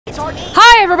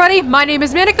Hi everybody, my name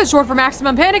is Manic, that's short for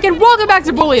Maximum Panic, and welcome back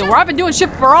to Bullying, where I've been doing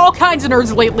shit for all kinds of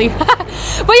nerds lately.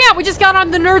 But yeah, we just got on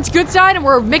the nerds' good side, and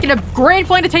we're making a grand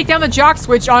plan to take down the jocks,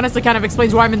 which honestly kind of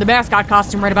explains why I'm in the mascot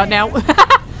costume right about now.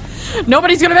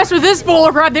 Nobody's gonna mess with this bull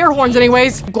or grab their horns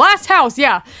anyways. Glass house,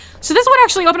 yeah. So this one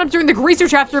actually opened up during the greaser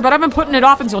chapter, but I've been putting it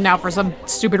off until now for some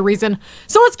stupid reason.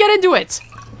 So let's get into it.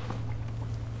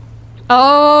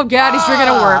 Oh god, he's drinking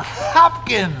at work.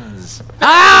 Hopkins!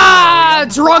 Ah,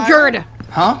 drunkard!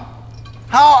 Huh?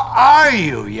 How are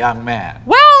you, young man?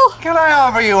 Well... Can I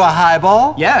offer you a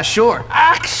highball? Yeah, sure.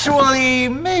 Actually,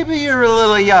 maybe you're a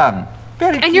little young.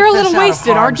 Better and keep you're a this little out of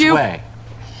wasted, aren't harm's you? way.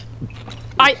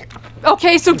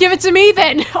 Okay, so give it to me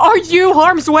then. Are you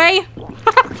harm's way?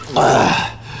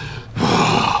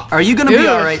 Are you gonna be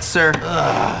alright, sir?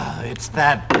 It's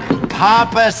that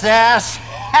pompous-ass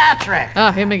Patrick.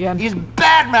 Oh, him again. He's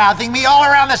bad-mouthing me all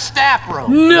around the staff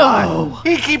room. No!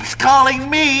 He keeps calling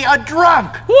me a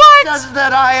drunk. What? Says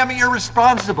that I am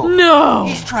irresponsible. No!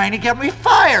 He's trying to get me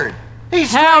fired.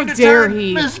 He's How trying to dare turn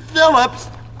he? Miss Phillips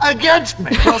against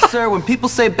me. Well, sir, when people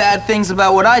say bad things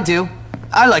about what I do,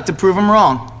 I like to prove them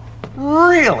wrong.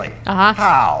 Really? Uh-huh.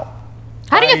 How?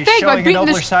 How do you think by showing a beating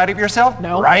nobler the side of yourself?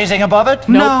 No. Rising above it?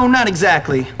 No, not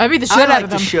exactly. I beat the shit I out like of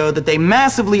to them. show that they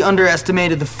massively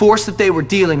underestimated the force that they were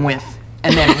dealing with,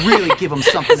 and then really give them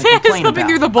something His to hand is complain slipping about.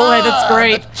 through the bullet, that's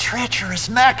great. The treacherous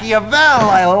Machiavel,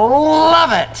 I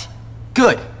love it.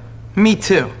 Good. Me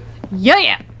too.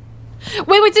 Yeah.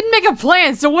 Wait, we didn't make a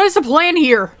plan, so what is the plan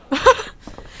here?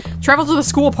 Travel to the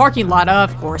school parking lot,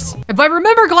 of course. If I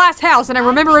remember Glass House, and I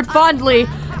remember it fondly,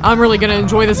 I'm really gonna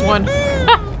enjoy this one.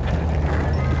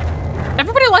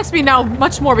 Everybody likes me now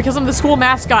much more because I'm the school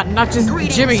mascot and not just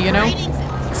Jimmy, you know?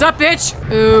 What's up, bitch?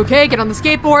 Okay, get on the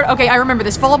skateboard. Okay, I remember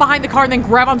this. Follow behind the car and then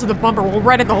grab onto the bumper. We'll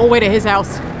ride it the whole way to his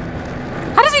house.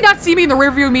 How does he not see me in the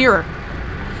rearview mirror?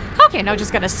 Okay, now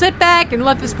just gotta sit back and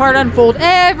let this part unfold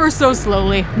ever so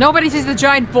slowly. Nobody sees the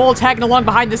giant bull tagging along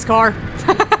behind this car.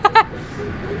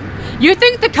 You'd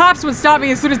think the cops would stop me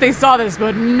as soon as they saw this,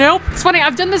 but nope. It's funny,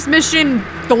 I've done this mission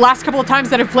the last couple of times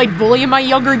that I've played bully in my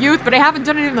younger youth, but I haven't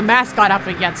done it in the mascot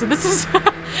outfit yet, so this is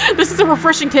this is a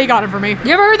refreshing take on it for me.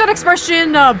 You ever heard that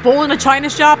expression, bull in a china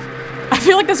shop? I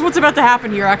feel like that's what's about to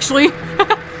happen here, actually.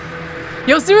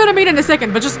 You'll see what I mean in a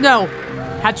second, but just know,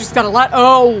 Patrick's got a lot—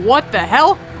 oh, what the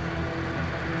hell?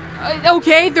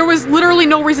 Okay, there was literally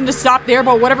no reason to stop there,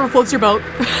 but whatever floats your boat.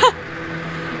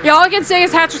 Yeah, all I can say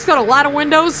is Patrick's got a lot of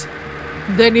windows.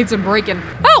 They need some breaking.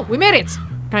 Oh, we made it!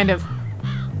 Kind of.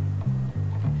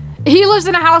 He lives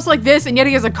in a house like this, and yet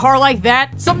he has a car like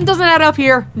that. Something doesn't add up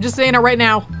here. I'm just saying it right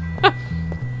now.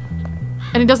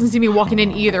 And he doesn't see me walking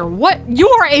in either. What? You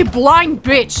are a blind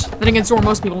bitch! Then again, so are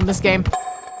most people in this game.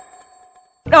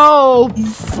 Oh,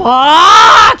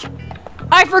 fuck!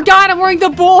 I forgot I'm wearing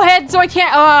the bull head, so I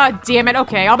can't— damn it.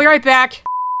 Okay, I'll be right back.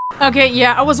 Okay,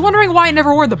 yeah, I was wondering why I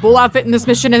never wore the bull outfit in this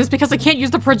mission, and it's because I can't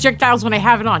use the projectiles when I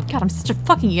have it on. God, I'm such a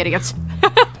fucking idiot.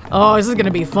 Oh, this is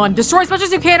gonna be fun. Destroy as much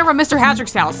as you can around Mr.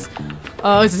 Patrick's house.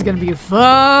 Oh, this is gonna be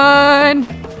fun.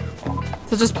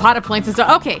 So just potted plants and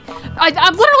stuff. Okay,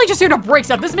 I'm literally just here to break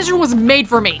stuff. This mission was made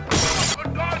for me.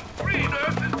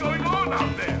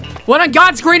 What on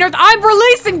God's green earth? I'm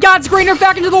releasing God's green earth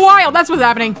back into the wild. That's what's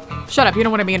happening. Shut up, you know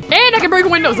what I mean. And I can break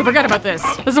windows, I forgot about this.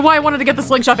 This is why I wanted to get the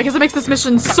slingshot, because it makes this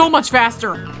mission so much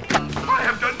faster. I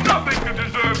have done nothing to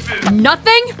deserve this.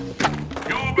 Nothing?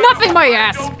 Nothing, my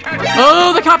ass.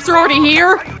 Oh, the cops are already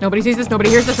here. Nobody sees this, nobody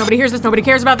hears this, nobody hears this, nobody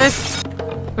cares about this.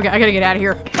 Okay, I gotta get out of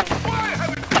here.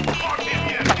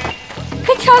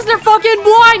 Because they're fucking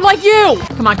blind like you!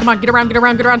 Come on, get around.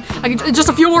 Just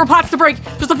a few more pots to break.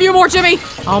 Just a few more, Jimmy.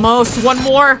 Almost, one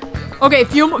more. Okay,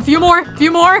 few more.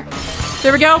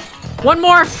 There we go. One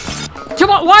more. Come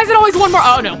on, why is it always one more?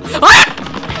 Oh, no. Ah!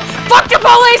 Fuck the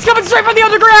police coming straight from the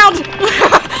underground!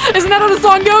 Isn't that how the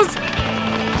song goes?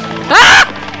 Ah!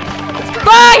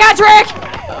 Bye, Patrick!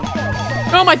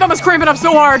 Oh, my thumb is cramping up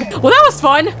so hard. Well, that was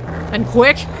fun. And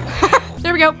quick.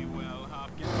 There we go.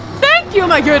 Thank you,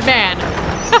 my good man.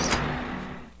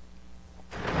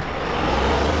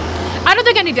 I don't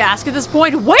think I need to ask at this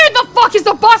point, where the fuck is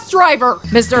the bus driver?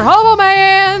 Mr.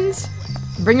 Hobo-Mans!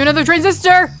 Bring you another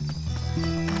transistor!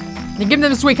 And give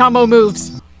them sweet combo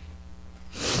moves.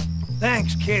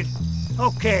 Thanks, kid.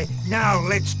 Okay, now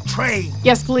let's train.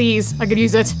 Yes, please. I could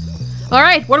use it.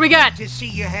 Alright, what do we got? To see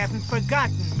you haven't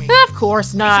forgotten me. Of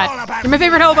course not. It's all about You're my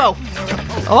favorite hobo.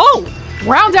 You're Oh!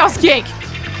 Roundhouse kick!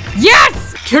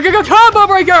 Yes! Combo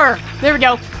breaker! There we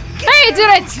go. Hey, I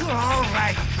did it! all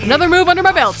right, kid. Another move under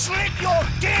my belt. Slit your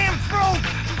damn throat.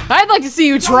 I'd like to see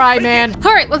you try, man.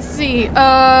 All right, let's see.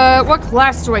 What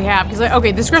class do I have? Because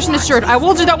okay, discretion assured. I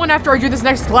will do that one after I do this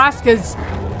next class. Because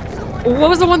what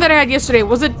was the one that I had yesterday?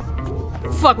 Was it?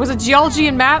 Fuck, was it geology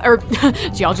and math or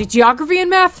geography and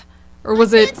math, or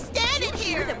was it?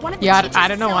 Yeah, I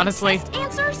don't know honestly.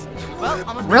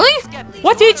 Really?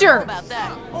 What teacher?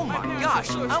 Oh my gosh,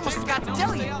 I almost forgot to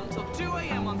tell you.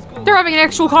 They're having an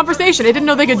actual conversation. I didn't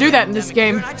know they could do that in this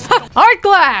game. Art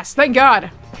class, thank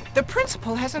God. The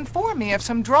principal has informed me of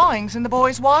some drawings in the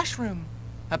boys' washroom.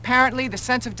 Apparently, the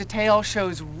sense of detail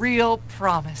shows real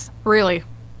promise. Really?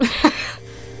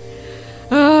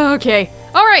 Okay.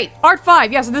 All right, Art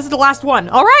 5. Yeah, so this is the last one.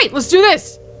 All right, let's do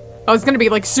this. Oh, it's gonna be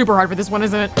like super hard for this one,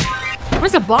 isn't it?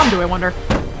 Where's the bomb, do I wonder?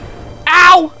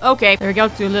 Ow! Okay, there we go.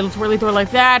 Do a little twirly twirl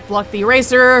like that. Block the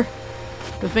eraser.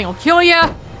 The thing will kill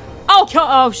ya.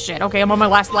 Oh, shit. Okay, I'm on my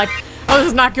last life. Oh, this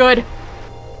is not good.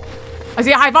 I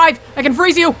see a high five. I can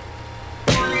freeze you.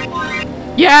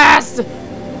 Yes!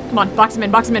 Come on, box him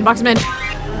in, box him in, box him in.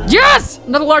 Yes!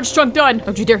 Another large chunk done.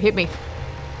 Don't you dare hit me.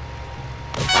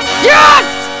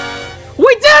 Yes!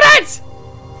 We did it!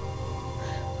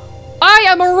 I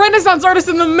am a Renaissance artist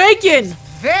in the making.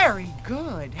 Very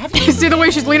good. Have you You see the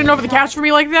way she's leaning over the couch for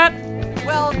me like that?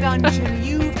 Well done, Jim.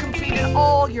 You've completed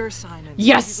all your assignments.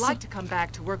 Yes. If you'd like to come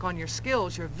back to work on your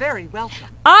skills, you're very welcome.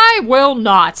 I will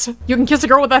not. You can kiss a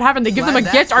girl without having to give them a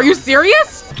gift. Are you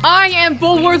serious? I am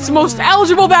Bulworth's most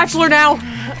eligible bachelor now.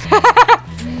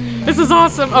 This is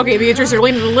awesome. Okay, Beatrice, you're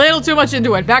leaning a little too much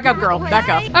into it. Back up, girl. Back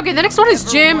up. Okay, the next one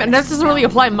is gym, and this doesn't really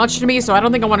apply much to me, so I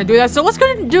don't think I want to do that. So let's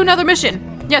go and do another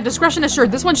mission. Yeah, discretion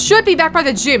assured. This one should be back by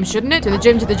the gym, shouldn't it? To the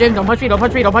gym, to the gym. Don't punch me, don't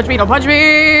punch me, don't punch me, don't punch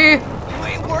me.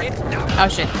 Oh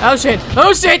shit, oh shit,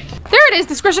 oh shit. There it is,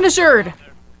 discretion assured.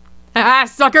 Ah,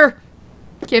 sucker.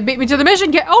 Can't beat me to the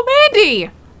mission. Oh, Mandy.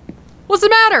 What's the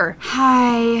matter?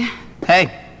 Hi.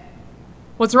 Hey,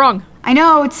 What's wrong? I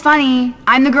know, it's funny.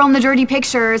 I'm the girl in the dirty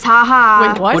pictures, haha.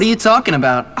 Wait, what? what are you talking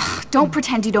about? Don't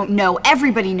pretend you don't know.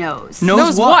 Everybody knows.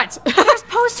 Knows what? There's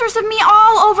posters of me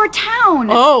all over town.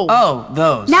 Oh. Oh,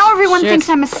 those. Now everyone Shit. thinks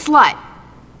I'm a slut.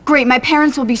 Great, my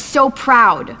parents will be so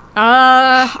proud.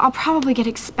 I'll probably get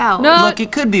expelled. No. Look,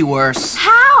 it could be worse.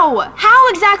 How? How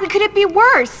exactly could it be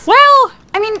worse? Well,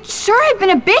 I mean, sure, I've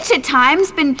been a bitch at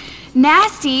times, been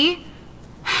nasty,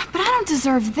 but I don't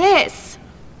deserve this.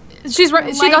 she's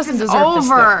right. She Life doesn't is deserve this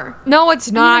over. stuff. No, it's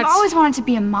I mean, not. I've always wanted to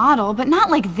be a model, but not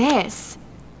like this.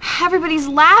 Everybody's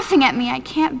laughing at me. I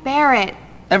can't bear it.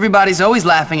 Everybody's always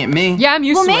laughing at me. Yeah, I'm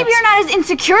used Well, to it. maybe you're not as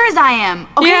insecure as I am.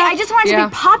 Okay, Yeah, I just wanted yeah. to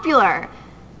be popular.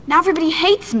 Now everybody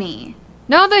hates me.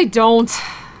 No, they don't.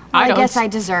 I don't. guess I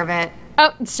deserve it.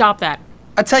 Oh, stop that.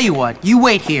 I tell you what, you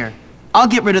wait here. I'll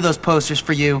get rid of those posters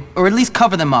for you, or at least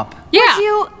cover them up. Yeah. Would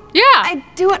you? Yeah. I'd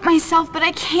do it myself, but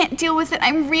I can't deal with it.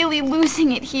 I'm really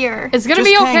losing it here. It's gonna Just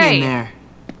be okay. hang in there.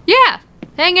 Yeah.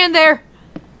 Hang in there.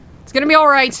 It's gonna be all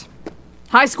right.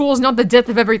 High school is not the death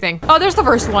of everything. Oh, there's the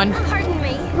first one. Pardon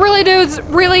me. Really, dudes?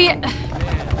 Really?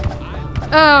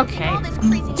 Okay.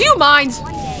 Do you mind?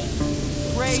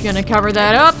 Just gonna cover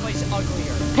that up.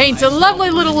 Paint a lovely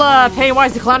little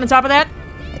Pennywise the Clown on top of that.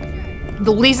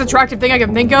 The least attractive thing I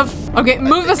can think of. Okay,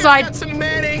 move aside. Got some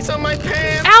mayonnaise on my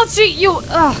pants. Ouchie,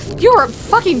 you are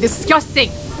fucking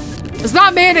disgusting. It's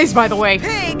not mayonnaise, by the way.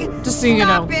 Just so you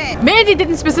know. Mandy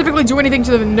didn't specifically do anything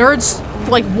to the nerds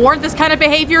to like warrant this kind of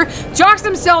behavior. Jocks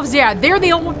themselves, yeah, they're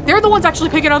the ones actually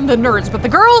picking on the nerds, but the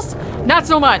girls, not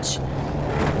so much.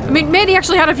 I mean, Mandy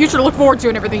actually had a future to look forward to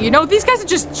and everything, you know? These guys are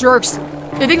just jerks.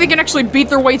 They think they can actually beat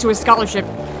their way to a scholarship.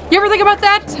 You ever think about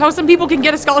that? How some people can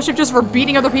get a scholarship just for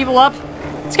beating other people up?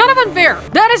 It's kind of unfair.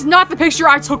 That is not the picture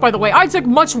I took, by the way. I took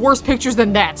much worse pictures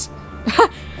than that.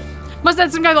 Must have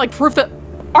had some kind of like proof that...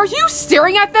 Are you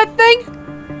staring at that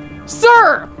thing?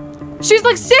 Sir! She's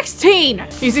like 16!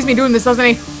 He sees me doing this, doesn't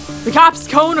he? The cop's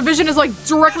cone of vision is like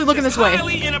directly looking this way.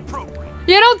 Highly inappropriate.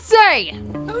 You don't say!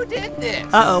 Who did this?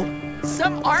 Uh-oh.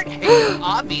 Some art hater,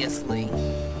 obviously.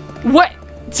 What?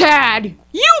 Tad!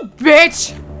 You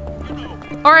bitch!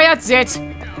 Alright, that's it.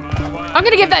 I'm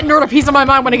gonna give that nerd a piece of my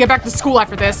mind when I get back to school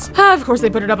after this. Of course they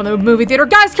put it up in the movie theater.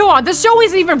 Guys, come on, this show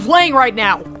isn't even playing right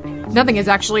now. Nothing is,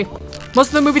 actually. Most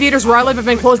of the movie theaters where I live have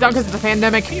been closed down because of the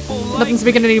pandemic. Nothing's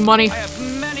making any money. I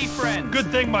have many friends. Good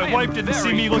thing my wife didn't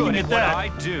see me looking at that. I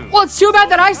do. Well, it's too bad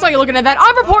that I saw you looking at that.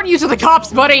 I'm reporting you to the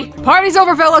cops, buddy. Party's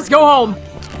over, fellas. Go home.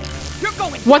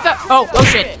 What the? Oh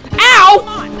shit.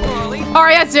 Ow!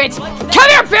 Alright, that's it. Come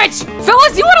here, bitch!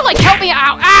 Fellas, you wanna, like, help me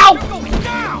out?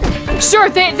 Ow! Sure,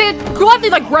 they gladly,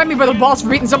 like, grab me by the balls for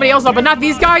beating somebody else up, but not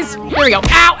these guys. Here we go.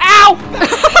 Ow!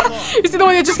 Ow! You see the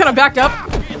way they just kind of backed up?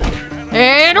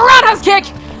 And a roundhouse kick!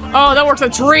 Oh, that works a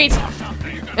treat.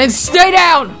 And stay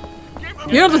down.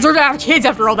 You don't deserve to have kids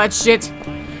after all that shit.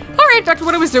 Alright, back to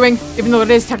what I was doing, even though it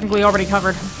is technically already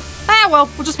covered. Ah, well,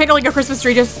 we'll just paint it like a Christmas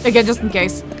tree just in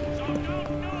case.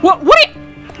 What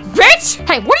bitch!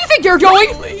 Hey, what do you think you're doing?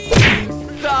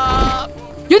 Please stop.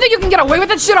 You think you can get away with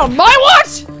that shit on my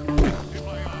watch?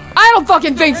 I don't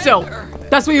fucking think so.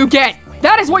 That's what you get.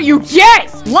 That is what you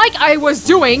get! Like I was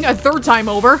doing a third time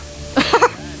over.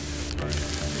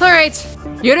 Alright.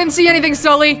 You didn't see anything,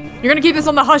 Sully. You're gonna keep this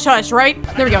on the hush-hush, right?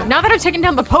 There we go. Now that I've taken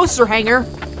down the poster hanger,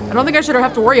 I don't think I should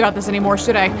have to worry about this anymore,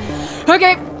 should I?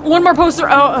 Okay, one more poster.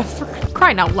 Oh, for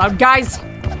crying out loud, guys.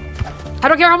 I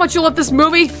don't care how much you love this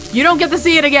movie. You don't get to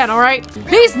see it again, alright?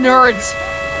 These nerds.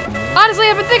 Honestly,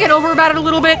 I've been thinking over about it a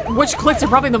little bit. Which cliques are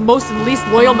probably the most and least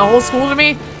loyal in the whole school to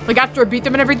me. Like, after I beat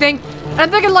them and everything. And I'm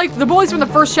thinking, like, the boys from the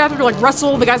first chapter, like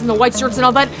Russell, the guys in the white shirts and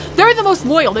all that, they're the most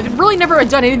loyal. They really never had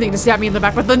done anything to stab me in the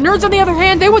back. But the nerds, on the other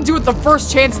hand, they would do it the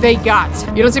first chance they got.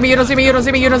 You don't see me, you don't see me, you don't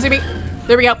see me, you don't see me.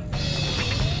 There we go.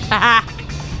 Haha.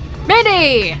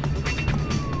 Mindy!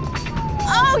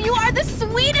 Oh, you are the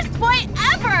sweetest boy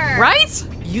ever! Right?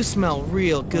 You smell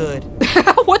real good.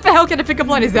 What the hell kind of pickup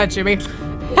line is that, Jimmy?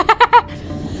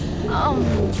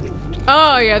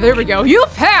 Oh, yeah, there we go. You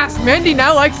passed! Mindy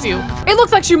now likes you. It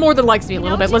looks like she more than likes me a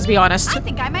little bit, let's be honest. I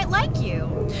think I might like you.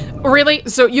 Really?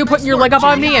 So you putting your leg up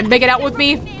on me and making out with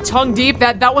me, tongue deep,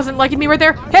 that wasn't liking me right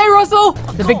there? Hey, Russell!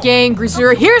 The big gang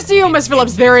greaser. Here's to you, Miss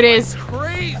Phillips. There it is.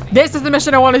 This is the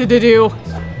mission I wanted to do.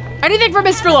 Anything for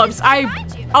Miss Phillips.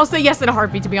 I'll say yes in a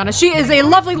heartbeat, to be honest. She is a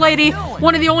lovely lady,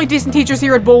 one of the only decent teachers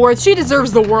here at Bullworth. She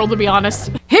deserves the world, to be honest.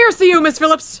 Here's to you, Miss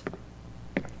Phillips.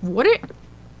 What it?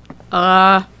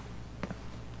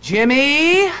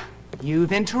 Jimmy,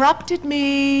 you've interrupted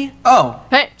me. Oh,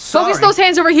 Hey, sorry. focus those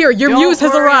hands over here. Your muse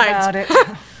has Don't worry arrived. about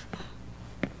it.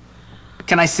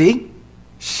 Can I see?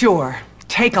 Sure,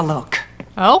 take a look.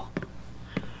 Oh?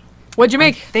 What'd you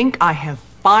make? Think I have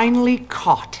finally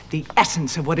caught the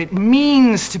essence of what it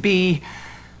means to be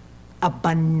a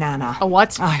banana. A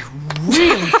what? I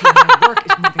really feel my work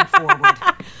is moving forward.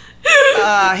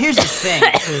 Here's the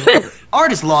thing.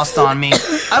 Art is lost on me.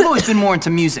 I've always been more into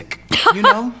music. You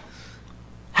know?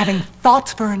 Having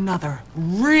thoughts for another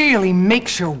really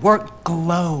makes your work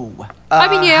glow. I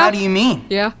mean, yeah. How do you mean?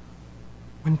 Yeah.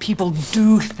 When people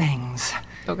do things,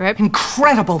 Okay.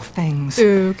 incredible things.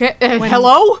 Okay.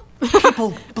 Hello?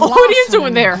 People What are you blossom doing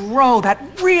and there? grow. That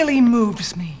really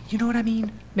moves me. You know what I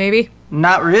mean? Maybe.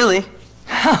 Not really.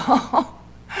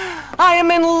 I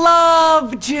am in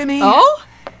love, Jimmy. Oh?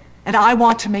 And I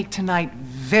want to make tonight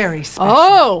very special.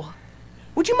 Oh.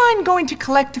 Would you mind going to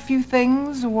collect a few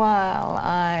things while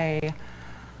I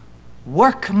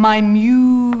work my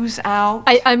muse out?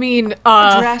 I mean,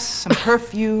 A dress, some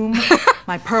perfume,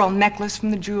 my pearl necklace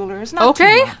from the jeweler's. Not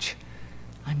Okay. too much.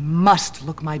 I must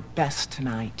look my best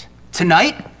tonight.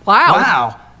 Tonight? Wow.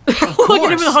 Wow. Of Look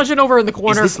at him course. hunching over in the Is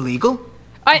corner. this legal?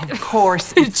 Of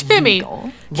course it's Jimmy,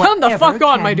 legal. come the Whatever fuck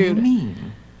on, my can you dude.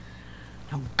 mean?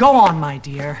 Now go on, my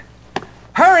dear.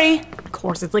 Hurry! Of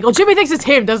course it's legal. Jimmy thinks it's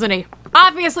him, doesn't he?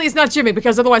 Obviously it's not Jimmy,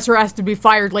 because otherwise her ass would be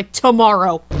fired, like,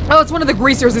 tomorrow. Oh, it's one of the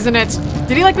greasers, isn't it?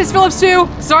 Did he like Miss Phillips, too?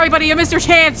 Sorry, buddy, you missed your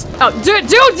chance. Oh, dude,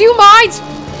 do you mind?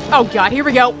 Oh, God, here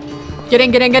we go. Get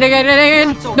in, get in, get in, get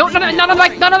in. No, none of the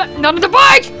bike, none of the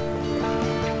bike!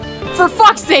 For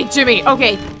fuck's sake, Jimmy.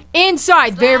 Okay,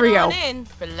 inside, there we go.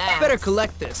 Better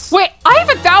collect this. Wait, I have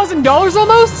 $1,000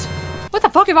 almost? What the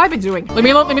fuck have I been doing? Leave me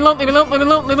alone, leave me alone, leave me alone, leave me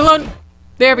alone, leave me alone.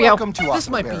 There we go. Welcome to This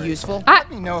might be Huckleberry. useful.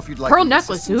 Let me know if you'd like Pearl any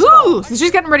necklace. assistance at all. Ooh, so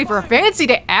she's getting ready for a fancy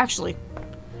date. Actually,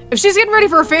 if she's getting ready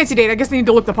for a fancy date, I guess they need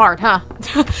to look the part, huh?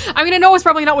 I mean, I know it's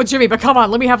probably not with Jimmy, but come on,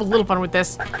 let me have a little fun with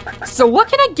this. So what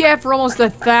can I get for almost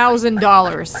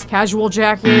 $1,000? Casual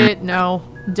jacket? No.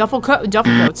 Duffel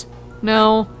coat?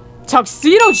 No.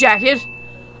 Tuxedo jacket?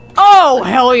 Oh,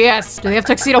 hell yes. Do they have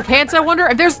tuxedo pants, I wonder?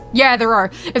 If there's, yeah, there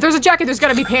are. If there's a jacket, there's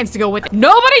gotta be pants to go with it.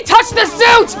 Nobody touch the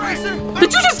suit!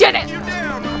 Did you just get it?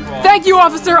 Thank you,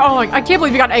 officer. Oh, I can't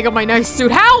believe you got egg on my nice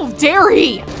suit. How dare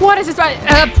he? What is this?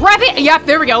 Prep it? Yep,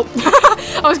 there we go.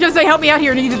 I was gonna say, help me out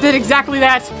here, and he did exactly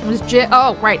that.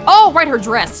 Oh, right. Oh, right, her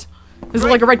dress. Is it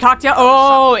like a red cocktail?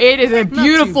 Oh, it is a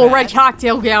beautiful red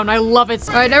cocktail gown. I love it.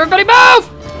 All right, everybody move!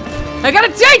 I got a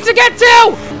date to get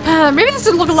to! Maybe this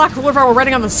would look a lot cooler if I were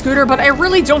riding on the scooter, but I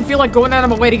really don't feel like going out of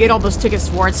my way to get all those tickets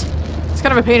for it. It's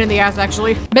kind of a pain in the ass,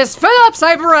 actually. Miss Phillips,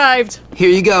 I've arrived! Here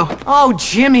you go. Oh,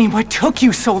 Jimmy, what took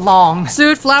you so long?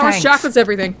 Suit, flowers, Thanks. chocolates,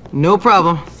 everything. No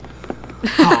problem.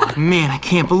 Oh, man, I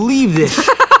can't believe this.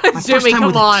 My first Jimmy, time come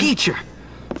with on. a teacher.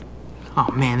 Oh,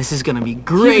 man, this is gonna be You can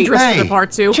great. dress for the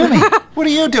part, too. Jimmy, what are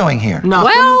you doing here? Nothing.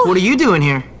 Well- What are you doing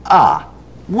here?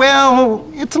 Well,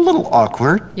 it's a little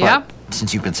awkward. Yeah?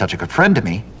 since you've been such a good friend to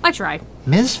me. I try.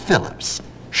 Ms. Phillips,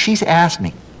 she's asked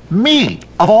me,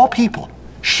 of all people,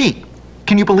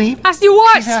 can you believe? Asked you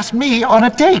what? She's asked me on a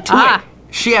date. Ah.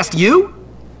 She asked you?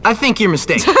 I think you're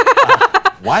mistaken.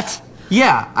 What?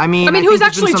 Yeah, I mean, who's think there's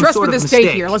actually been some dressed sort for of this date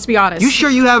mistake. here? Let's be honest. You sure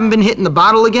you haven't been hitting the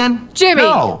bottle again? Jimmy!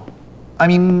 No. I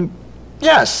mean,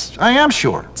 yes, I am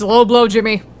sure. It's a low blow,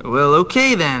 Jimmy. Well,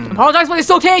 okay then. Apologize when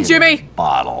it's okay, Jimmy!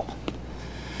 Bottle.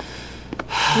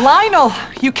 Lionel,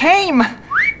 you came.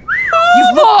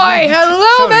 Oh boy!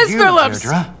 Hello, So Miss you, Phillips!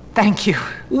 Deirdre. Thank you.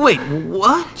 Wait,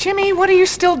 what? Jimmy, what are you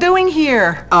still doing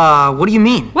here? What do you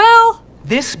mean? Well,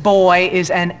 This boy is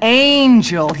an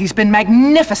angel. He's been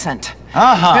magnificent.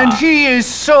 Uh-huh. And he is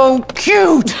so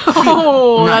cute.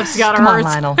 oh, that's gotta Come hurt.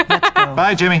 on, Lionel. Let's go.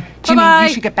 Bye, Jimmy. Jimmy, Bye-bye.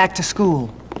 you should get back to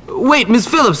school. Wait, Miss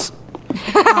Phillips.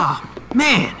 Ah,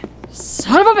 man.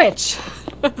 Son of a bitch!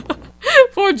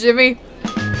 Poor Jimmy.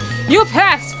 You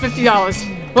passed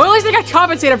 $50. Well, at least I got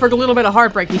compensated for the little bit of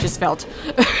heartbreak he just felt.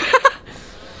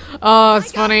 Oh,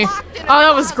 it's funny. Oh,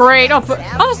 that was great. Oh,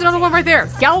 there's another one right there.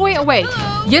 Galloway away.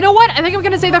 You know what? I think I'm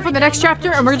gonna save that for the next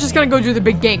chapter, and we're just gonna go do the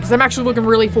big game, because I'm actually looking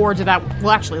really forward to that.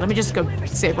 Well, actually, let me just go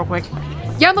save real quick.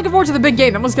 Yeah, I'm looking forward to the big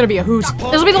game. That one's gonna be a hoot.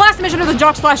 This will be the last mission of the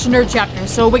Jocks/Nerd chapter,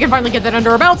 so we can finally get that under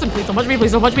our belts. And please don't touch me,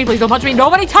 please don't touch me, please don't touch me.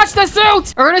 Nobody touch the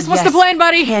suit! Ernest, what's the plan,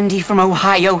 buddy? Candy from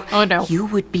Ohio. Oh, no. You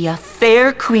would be a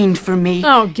fair queen for me.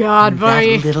 Oh, God,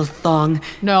 buddy. That little thong.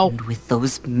 No. And with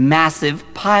those massive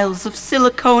piles of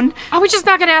silicone. Are we just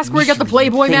not gonna ask where you got the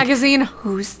Playboy Think, magazine?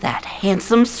 Who's that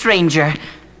handsome stranger?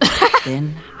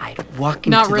 Then I'd walk into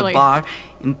Not really. the bar,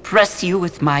 impress you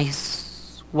with my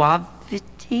suavity.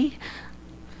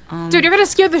 Dude, you're gonna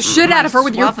scare the shit out of her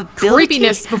with your suavability?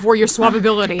 creepiness before your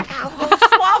suavability. How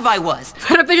suave I was.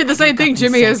 And I'm thinking the same thing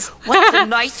Jimmy is. What's a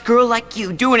nice girl like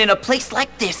you doing in a place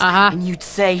like this? Uh-huh. And you'd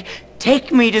say,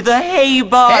 take me to the hay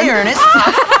barn. Hey, Ernest.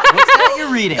 What's that you're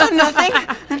reading?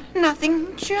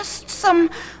 Nothing. Just some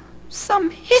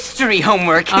history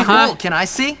homework. Cool. Can I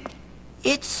see?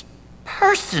 It's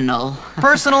personal.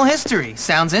 Personal history.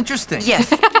 Sounds interesting.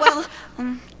 Yes. Well,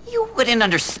 you wouldn't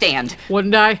understand.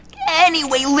 Wouldn't I?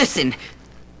 Anyway, listen.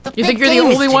 You think you're the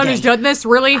only one who's done this,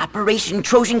 really? Operation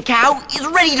Trojan Cow is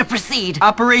ready to proceed.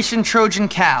 Operation Trojan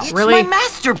Cow. It's Really? my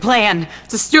master plan.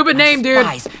 It's a stupid name, dude.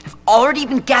 Spies have already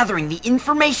been gathering the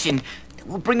information that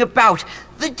will bring about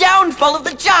the downfall of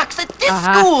the jocks at this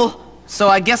school. So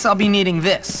I guess I'll be needing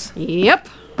this. Yep.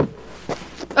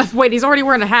 Wait, he's already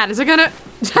wearing a hat. Is it gonna...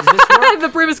 the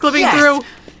brim is clipping through.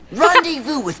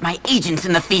 Rendezvous with my agents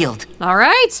in the field. All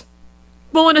right.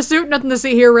 Bull in a suit, nothing to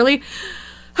see here, really.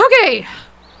 Okay.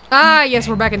 Ah, yes,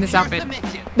 we're back in this outfit.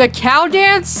 The cow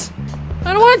dance?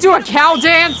 I don't want to do a cow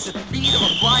dance.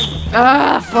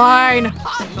 Fine.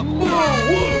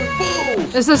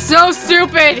 This is so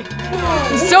stupid.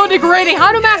 It's so degrading.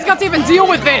 How do mascots even deal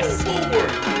with this? Do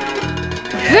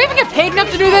they even get paid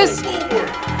enough to do this?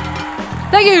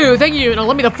 Thank you. Now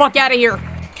let me the fuck out of here.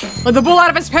 Let the bull out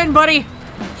of his pen, buddy.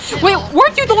 Wait,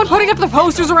 weren't you the one putting up the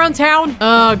posters around town?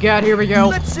 Oh god, here we go.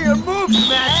 Let's see your moves,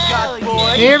 mascot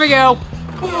boy. Here we go.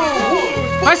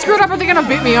 If I screwed up, are they gonna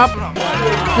beat me up?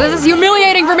 This is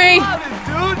humiliating for me.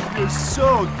 Dude, you're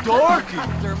so dorky.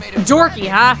 Dorky,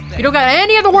 huh? You don't got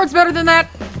any other words better than that?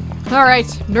 Alright,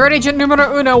 nerd agent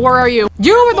numero uno, where are you?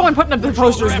 You were the one putting up the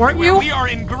posters, weren't you? We are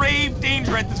in grave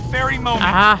danger at this very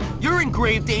moment. You're in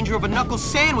grave danger of a knuckle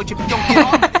sandwich if you don't get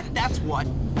on with it. That's what.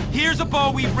 Here's a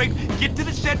ball we've rigged. Get to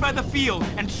the shed by the field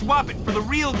and swap it for the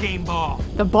real game ball.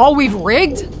 The ball we've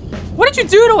rigged? What did you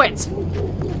do to it?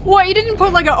 What, you didn't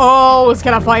put like a, oh, it's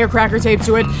got a firecracker tape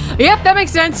to it. Yep, that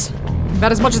makes sense.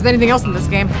 About as much as anything else in this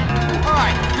game.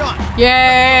 Alright, done.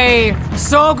 Yay!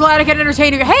 So glad I can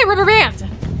entertain you. Hey, rubber band!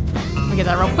 Let me get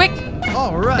that real quick.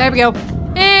 Alright. There we go.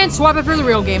 And swap it for the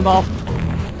real game ball.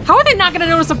 How are they not gonna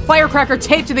notice a firecracker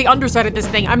taped to the underside of this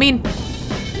thing? I mean,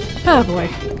 oh boy.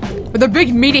 With their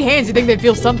big meaty hands, you think they'd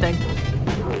feel something.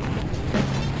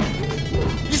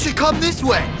 You should come this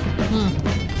way.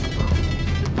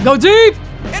 Go deep!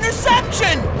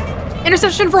 Interception!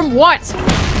 Interception from what?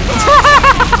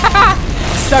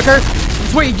 Sucker.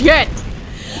 That's what you get.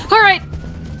 Alright.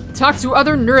 Talk to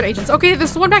other nerd agents. Okay,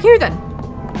 there's one back here then.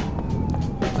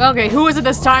 Okay, who is it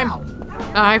this time?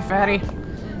 Hi, fatty.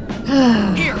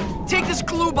 Here, take this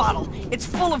glue bottle. It's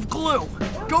full of glue.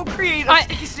 Go create a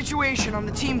sticky situation on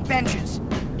the team benches.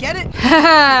 Get it?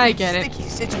 I get it. Sticky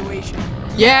situation.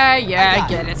 Yeah, I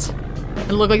get it.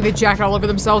 It looked like they jacked all over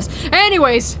themselves.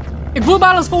 Anyways, a glue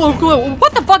bottle's full of glue.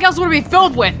 What the fuck else would it be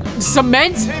filled with?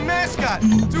 Cement? Hey, mascot,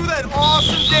 do that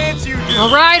awesome dance you do.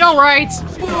 Alright.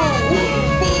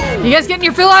 You guys getting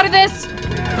your fill out of this?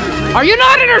 Are you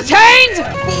not entertained?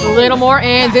 A little more,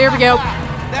 and there we go.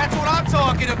 That's what I'm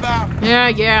talking about.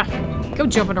 Yeah. Go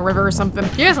jump in a river or something.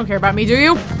 You guys don't care about me, do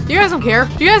you? You guys don't care?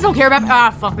 You guys don't care about me? Ah,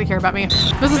 fuck, they care about me.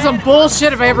 This is some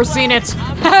bullshit if I ever seen it.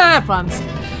 Puns.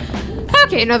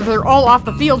 Okay, now that they're all off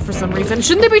the field for some reason,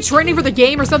 shouldn't they be training for the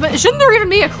game or something? Shouldn't there even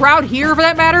be a crowd here for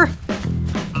that matter?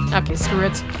 Okay, screw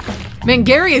it. Man,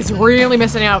 Gary is really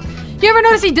missing out. You ever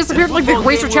notice he disappeared like the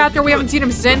Racer chapter? We haven't seen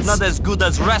him since. Not as good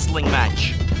as wrestling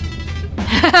match.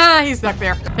 He's stuck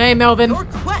there. Hey, Melvin. Your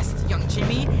quest, young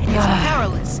Jimmy, is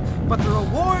perilous, but the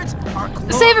rewards are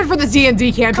glorious. Save it for the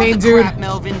D&D campaign, Cut the dude. crap,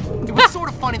 Melvin. It was sort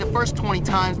of funny the first 20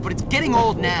 times, but it's getting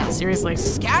old now. Seriously.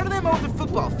 Scatter them over the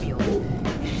football field.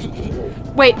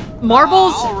 Wait,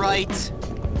 marbles? All right.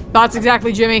 Thoughts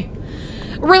exactly, Jimmy.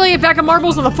 Really, a pack of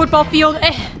marbles on the football field?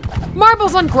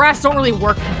 Marbles on grass don't really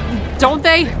work, don't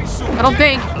they? I don't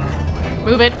think.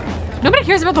 Move it. Nobody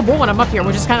cares about the bull when I'm up here,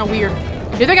 which is kind of weird.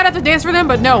 You think I'd have to dance for them?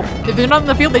 But no. If they're not in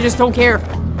the field, they just don't care.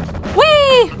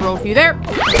 Whee! Throw a few there.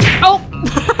 Oh!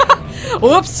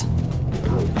 Whoops.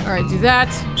 Alright, do that.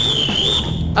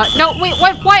 No, wait,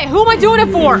 what? Why? Who am I doing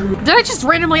it for? Did I just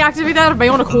randomly activate that of my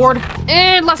own accord?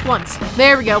 And last once.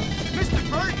 There we go. Mr.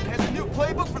 Burton has a new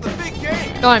playbook for the big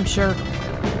game. Oh, I'm sure.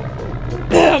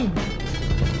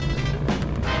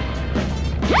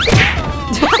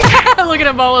 Look at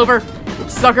him all over.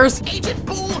 Suckers. Agent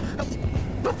Bull,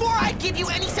 before I give you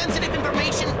any sensitive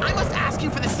information, I must ask you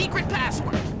for the secret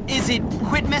password. Is it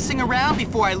quit messing around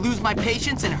before I lose my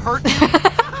patience and hurt you?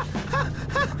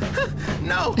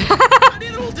 No, but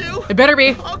it'll do. It better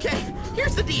be. Okay,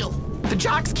 here's the deal. The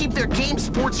jocks keep their game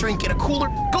sports drink in a cooler.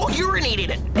 Go urinate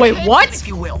in it. Wait, what? If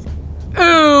you will.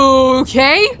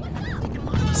 Okay.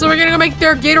 So we're gonna go make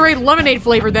their Gatorade lemonade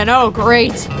flavor then. Oh,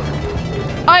 great.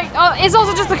 It's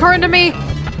also just occurring to me,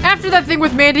 after that thing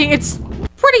with Mandy, it's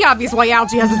pretty obvious why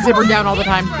Algie has it zippered down all the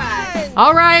time.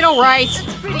 Alright.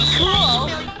 That's pretty cool.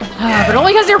 But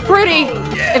only because they're pretty.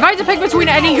 If I had to pick between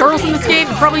any girls in this game,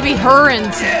 it'd probably be her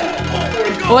and...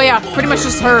 Well, yeah, pretty much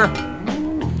just her.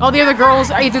 All the other girls,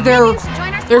 either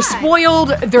they're spoiled,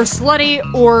 they're slutty,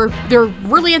 or they're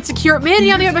really insecure.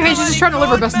 Mandy, on the other hand, she's just trying to live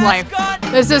her best life.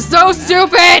 This is so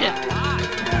stupid!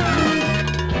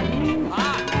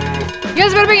 You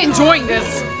guys better be enjoying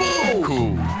this.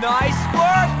 Cool. Nice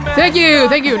work, man. Thank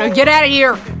you. Now get out of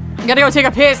here. I gotta go take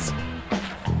a piss.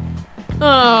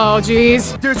 Oh,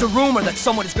 jeez. There's a rumor that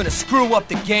someone is gonna screw up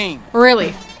the game.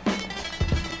 Really?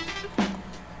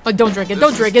 Oh, don't drink it.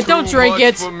 Don't drink it. Don't drink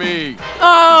it. For me.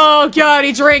 Oh, God,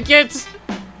 he drank it.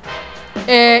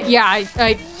 Yeah, I...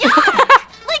 Like,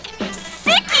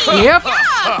 sicky! Yep.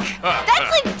 Yuck!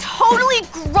 That's like totally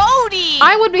grody!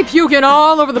 I would be puking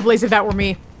all over the place if that were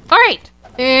me. All right.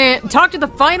 And talk to the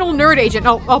final nerd agent.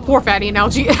 Oh, poor fatty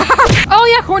analogy. Oh,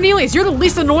 yeah, Cornelius, you're the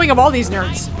least annoying of all these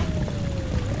nerds.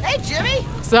 Hey, Jimmy.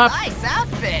 What's up? Nice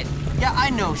outfit. Yeah, I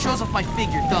know. Shows off my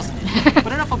figure, doesn't it?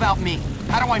 But enough about me.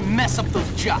 How do I mess up those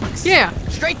jocks? Yeah.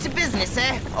 Straight to business,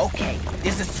 eh? Okay.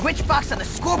 There's a switch box on the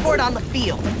scoreboard on the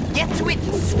field. Get to it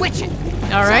and switch it.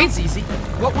 All right. Sounds easy.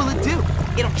 What will it do?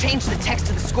 It'll change the text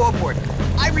to the scoreboard.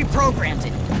 I reprogrammed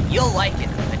it. You'll like it.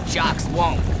 The jocks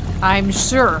won't. I'm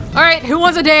sure. All right, who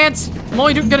wants a dance? I'm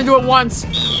only gonna do it once.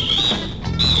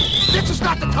 This is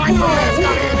not the time for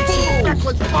that.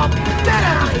 Necklace bump. Get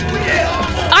out of here.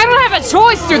 I don't have a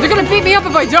choice, dude. They're gonna beat me up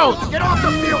if I don't. Get off the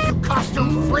field, you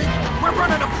costume freak. We're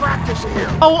running a practice here.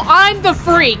 Oh, I'm the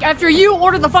freak. After you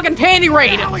ordered the fucking panty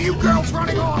raid. How are you girls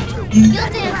running off to? You'll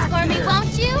dance for me,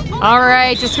 won't you? All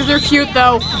right, just because they're cute,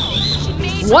 though.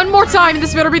 One more time, and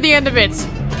this better be the end of it.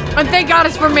 And thank God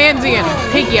it's for Mandy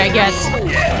and Pinky, I guess.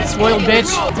 Spoiled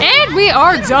bitch. And we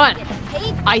are done.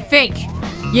 I think.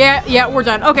 Yeah, we're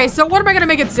done. Okay, so what am I gonna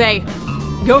make it say?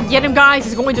 Go get him, guys.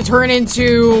 He's going to turn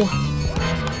into...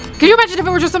 Can you imagine if it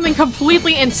were just something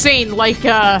completely insane, like,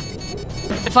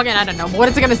 fucking, I don't know. What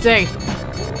is it gonna say?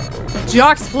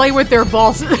 Jocks play with their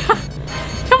balls.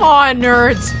 Come on,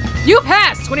 nerds. You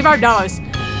passed. $25.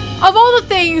 Of all the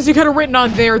things you could have written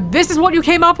on there, this is what you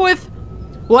came up with?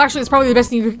 Well, actually, it's probably the best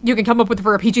thing you can come up with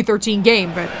for a PG-13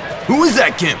 game, but... Who is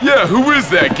that Gimp? Yeah, who is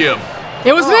that, Gimp?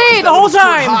 It was me the whole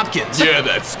time! Hopkins. Yeah,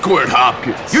 that's Squirt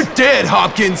Hopkins. You're dead,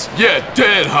 Hopkins. Yeah,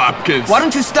 dead Hopkins. Why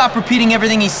don't you stop repeating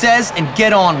everything he says and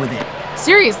get on with it?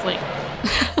 Seriously.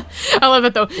 I love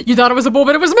it, though. You thought it was a bull,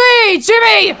 but it was me!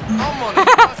 Jimmy! I'm gonna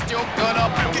bust your gun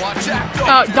up and watch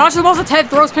out. Dodge the balls at Ted,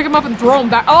 throws, pick him up, and throw him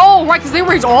back. Oh, right, because they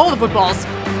raised all the footballs.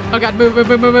 Oh, God, move.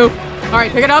 All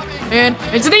right, pick it up, and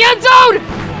into the end zone!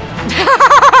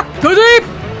 Go deep!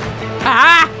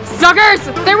 Ah, suckers!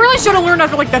 They really should have learned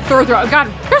after, like, that third throw. God,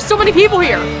 there's so many people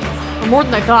here. More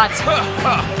than I thought.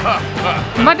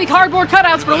 It might be cardboard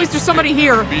cutouts, but at least there's somebody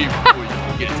here. Me before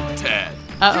you get to Tad.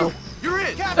 Uh-oh. You're in.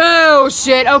 Oh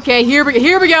shit. Okay, here we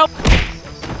go.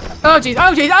 Oh jeez.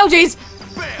 Oh jeez. Oh jeez.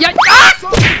 Yeah.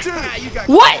 Ah!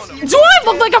 What? Do I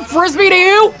look like a frisbee to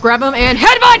you? Grab him and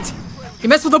headbutt. You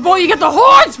mess with the boy, you get the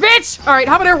horns, bitch! All right,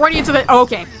 how about I run you into the... Oh,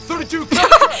 okay. 32.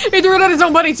 He threw it at his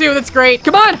own buddy, too. That's great.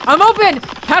 Come on, I'm open.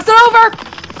 Pass it over.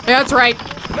 Yeah, that's right.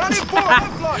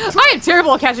 I am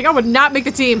terrible at catching. I would not make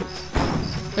the team.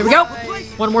 There we go.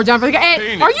 One more down for the guy.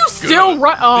 Hey, are you still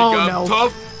run? Oh, no.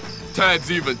 Tough? Tad's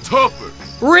even tougher.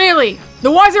 Really?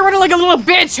 Then why is he running like a little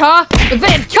bitch, huh?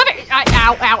 Then, come here.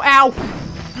 Ow, ow, ow.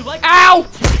 Ow.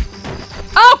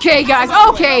 Okay, guys,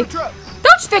 okay.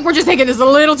 Don't you think we're just taking this a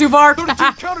little too far?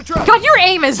 God, your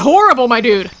aim is horrible, my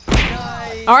dude.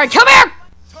 All right, come here.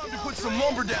 Time to put some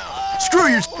lumber down. Screw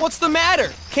your... What's the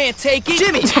matter? Can't take it?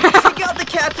 Jimmy, take out the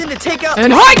captain to take out...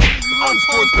 And hike!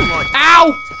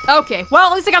 Ow! Okay,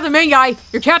 well, at least I got the main guy.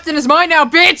 Your captain is mine now,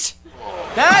 bitch!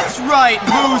 That's right,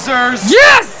 losers!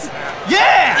 Yes!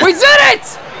 Yeah! We did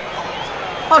it!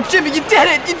 Oh, Jimmy, you did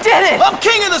it! You did it! I'm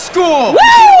king of the school!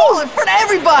 Woo! In front of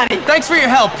everybody! Thanks for your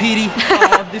help, Petey.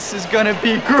 Oh, this is gonna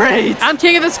be great. I'm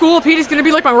king of the school. Petey's gonna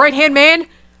be like my right-hand man.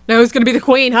 Now who's gonna be the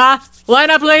queen, huh? Line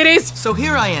up, ladies! So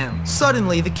here I am,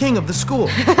 suddenly the king of the school.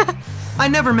 I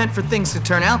never meant for things to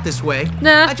turn out this way.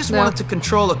 Nah, I just wanted to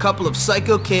control a couple of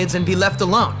psycho kids and be left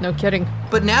alone. No kidding.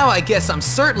 But now I guess I'm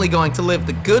certainly going to live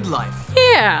the good life.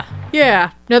 Yeah.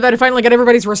 Now that I finally got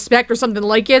everybody's respect or something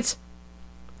like it.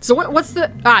 So what's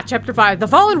the... Chapter 5. The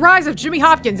Fall and Rise of Jimmy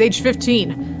Hopkins, age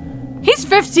 15. He's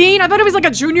 15? I thought he was like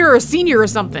a junior or a senior or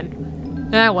something.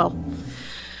 Well.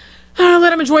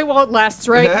 Let him enjoy it while it lasts,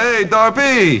 right? Hey,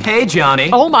 Darby. Hey, Johnny.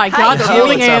 Oh my god, they're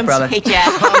holding hands. What's up, brother? Hey,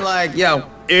 Chad. I'm like, yo,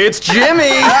 it's Jimmy.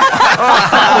 Wait,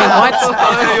 what?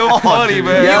 You're funny,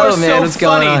 man. Yo, man, so what's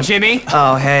going on? Jimmy.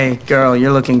 Oh, hey, girl,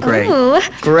 you're looking great. Ooh.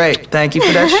 Great, thank you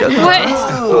for that sugar.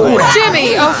 What?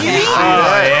 Jimmy, okay.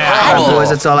 Oh, boys,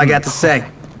 that's all I got to say.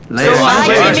 Later.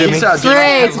 Jimmy.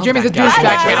 Great, so Jimmy's a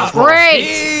douchebag now. Great!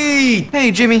 Hey,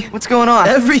 Jimmy, what's going on?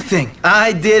 Everything.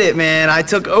 I did it, man. I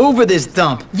took over this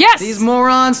dump. Yes! These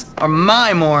morons are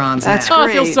my morons now. Oh,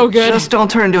 it feels so good. Just don't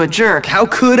turn into a jerk. How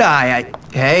could I?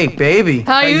 Hey, baby.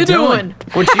 How you doing?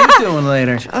 What you doing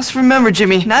later? Just remember,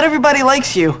 Jimmy, not everybody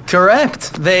likes you.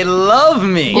 Correct. They love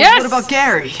me. Yes! What about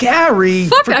Gary? Gary?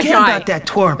 Fuck that Forget guy. about that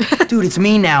twerp. Dude, it's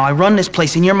me now. I run this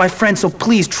place, and you're my friend, so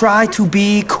please try to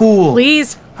be cool.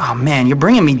 Please? Oh, man, you're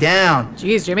bringing me down.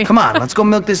 Jeez, Jimmy. Come on, let's go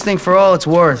milk this thing for all it's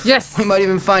worth. Yes. We might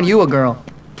even find you a girl.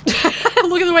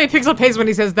 Look at the way he picks up pace when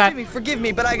he says that. Jimmy, forgive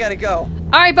me, but I gotta go.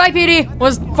 Alright, bye, Petey.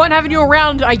 Was fun having you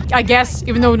around, I guess,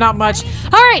 even though not much.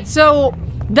 Alright, so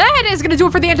that is gonna do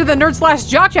it for the end of the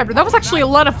Nerd/Jock chapter. That was actually a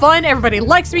lot of fun. Everybody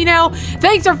likes me now.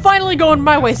 Things are finally going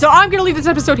my way. So I'm gonna leave this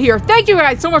episode here. Thank you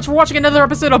guys so much for watching another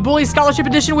episode of Bully Scholarship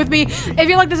Edition with me. If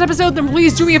you like this episode, then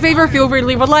please do me a favor. Feel free to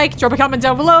leave a like, drop a comment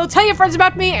down below, tell your friends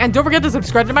about me, and don't forget to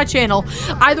subscribe to my channel.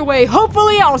 Either way,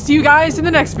 hopefully I'll see you guys in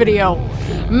the next video.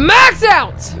 Max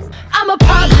out! I'm a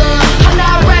problem. I'm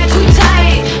not right.